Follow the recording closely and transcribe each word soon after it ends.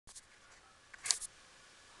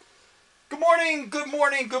morning, good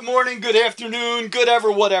morning, good morning, good afternoon, good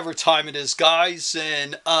ever, whatever time it is, guys.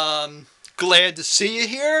 And glad to see you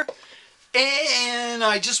here. And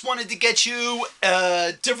I just wanted to get you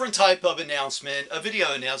a different type of announcement, a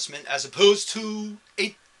video announcement, as opposed to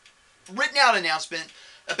a written out announcement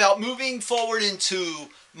about moving forward into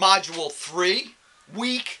Module 3,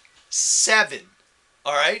 Week 7.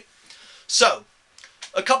 All right? So,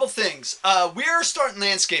 a couple things. We're starting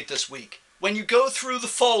landscape this week. When you go through the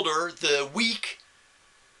folder, the week,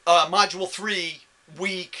 module 3,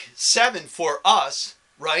 week 7 for us,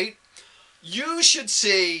 right? You should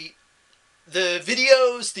see the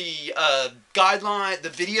videos, the guideline, the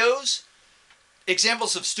videos,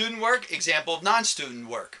 examples of student work, example of non-student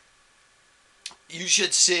work. You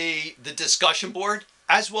should see the discussion board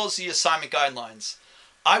as well as the assignment guidelines.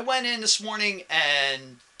 I went in this morning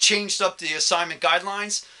and changed up the assignment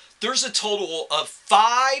guidelines. There's a total of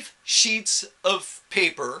 5 sheets of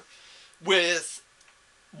paper with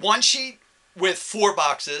 1 sheet with 4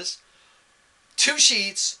 boxes, 2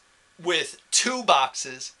 sheets with 2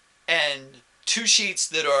 boxes, and 2 sheets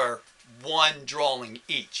that are 1 drawing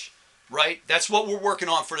each, right? That's what we're working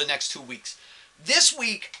on for the next 2 weeks. This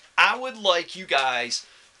week, I would like you guys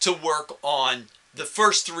to work on the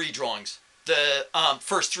first 3 drawings, the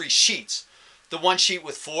first 3 sheets. The 1 sheet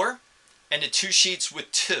with 4 and the 2 sheets with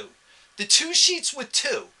 2. The 2 sheets with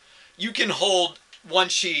 2, you can hold 1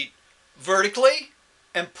 sheet vertically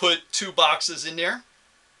and put 2 boxes in there.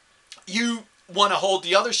 You want to hold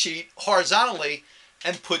the other sheet horizontally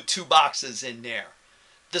and put 2 boxes in there.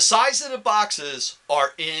 The size of the boxes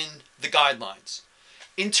are in the guidelines.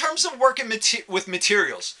 In terms of working with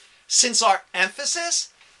materials, since our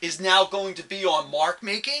emphasis is now going to be on mark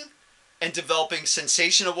making and developing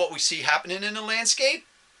sensation of what we see happening in the landscape,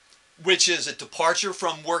 which is a departure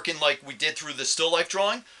from working like we did through the still life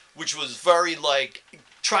drawing, which was very like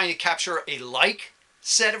trying to capture a like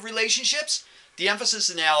set of relationships. The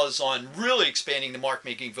emphasis now is on really expanding the mark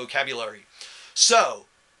making vocabulary. So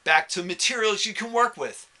back to materials you can work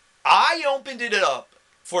with. I opened it up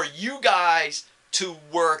for you guys to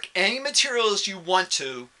work any materials you want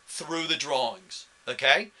to through the drawings.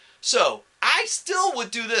 Okay? So I still would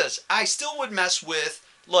do this. I still would mess with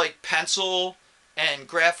like pencil and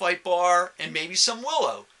graphite bar and maybe some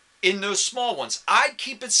willow in those small ones. I'd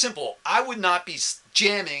keep it simple. I would not be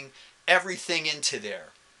jamming everything into there.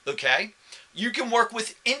 Okay? You can work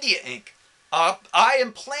with India ink. I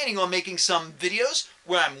am planning on making some videos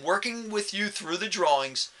where I'm working with you through the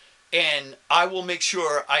drawings, and I will make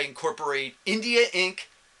sure I incorporate India ink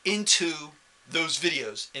into those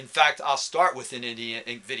videos. In fact, I'll start with an India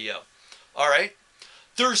ink video. All right?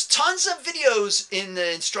 There's tons of videos in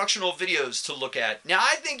the instructional videos to look at. Now,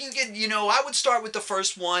 I think you can, I would start with the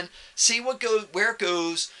first one, see where it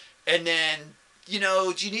goes, and then, do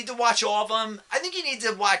you need to watch all of them? I think you need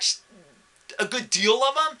to watch a good deal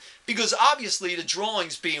of them, because obviously the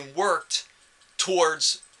drawing's being worked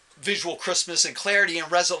towards visual crispness and clarity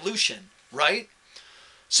and resolution, right?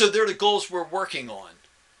 So they're the goals we're working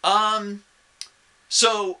on.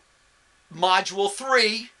 So module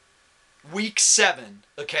 3, week 7.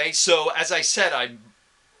 Okay, so as I said, I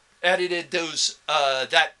edited those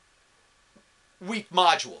that week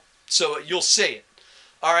module, so you'll see it.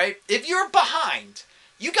 All right, if you're behind,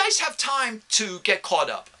 you guys have time to get caught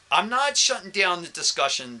up. I'm not shutting down the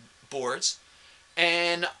discussion boards,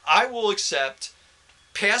 and I will accept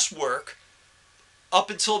past work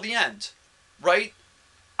up until the end, right?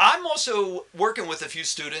 I'm also working with a few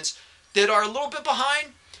students that are a little bit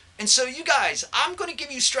behind, and so you guys, I'm going to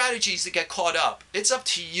give you strategies to get caught up. It's up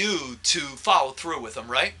to you to follow through with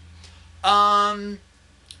them, right?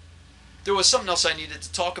 There was something else I needed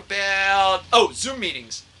to talk about. Oh, Zoom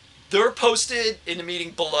meetings. They're posted in the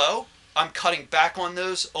meeting below. I'm cutting back on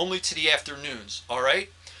those only to the afternoons, all right?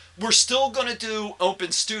 We're still going to do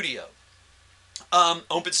Open Studio.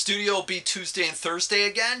 Open Studio will be Tuesday and Thursday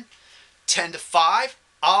again, 10 to 5.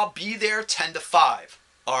 I'll be there 10 to 5,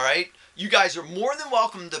 all right? You guys are more than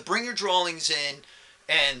welcome to bring your drawings in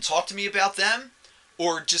and talk to me about them,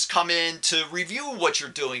 or just come in to review what you're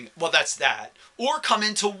doing. Well, that's that. Or come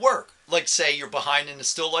in to work. Like, say you're behind in the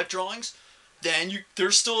still life drawings, then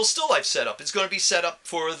there's still a still life setup. It's going to be set up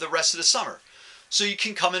for the rest of the summer. So you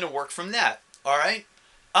can come in and work from that. All right?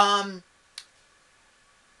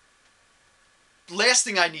 Last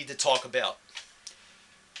thing I need to talk about.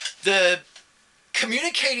 The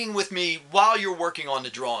communicating with me while you're working on the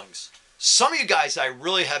drawings. Some of you guys I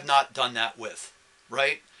really have not done that with,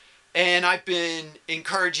 right? And I've been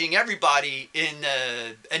encouraging everybody in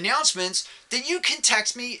announcements that you can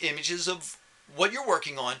text me images of what you're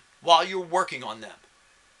working on while you're working on them.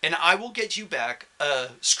 and I will get you back a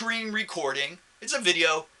screen recording. It's a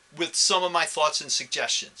video with some of my thoughts and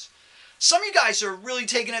suggestions. Some of you guys are really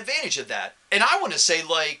taking advantage of that. And I want to say,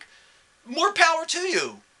 like, more power to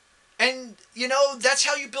you. And, you know, that's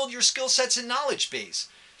how you build your skill sets and knowledge base.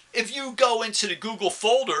 If you go into the Google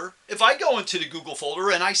folder, if I go into the Google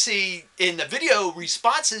folder and I see in the video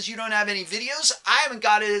responses you don't have any videos, I haven't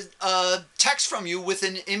got a text from you with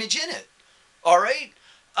an image in it. All right?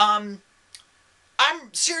 I'm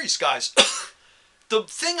serious, guys. The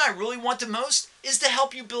thing I really want the most is to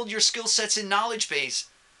help you build your skill sets and knowledge base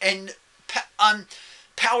and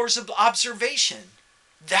powers of observation.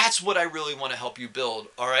 That's what I really want to help you build,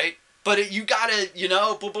 all right? But you got to, you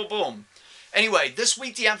know, boom, boom, boom. Anyway, this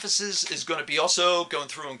week the emphasis is going to be also going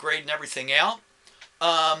through and grading everything out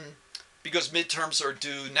because midterms are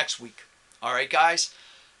due next week. All right, guys?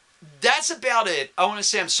 That's about it. I want to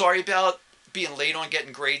say I'm sorry about being late on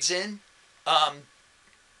getting grades in.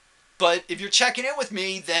 But if you're checking in with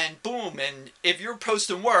me, then boom. And if you're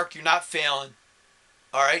posting work, you're not failing.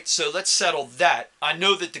 All right, so let's settle that. I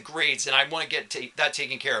know that the grades, and I want to get that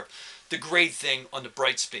taken care of. The grade thing on the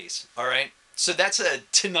Brightspace, all right? So that's a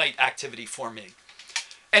tonight activity for me.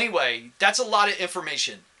 Anyway, that's a lot of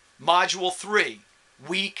information. Module 3,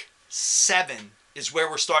 week 7 is where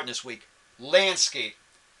we're starting this week. Landscape.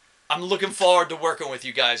 I'm looking forward to working with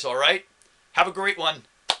you guys, all right? Have a great one.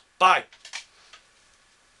 Bye.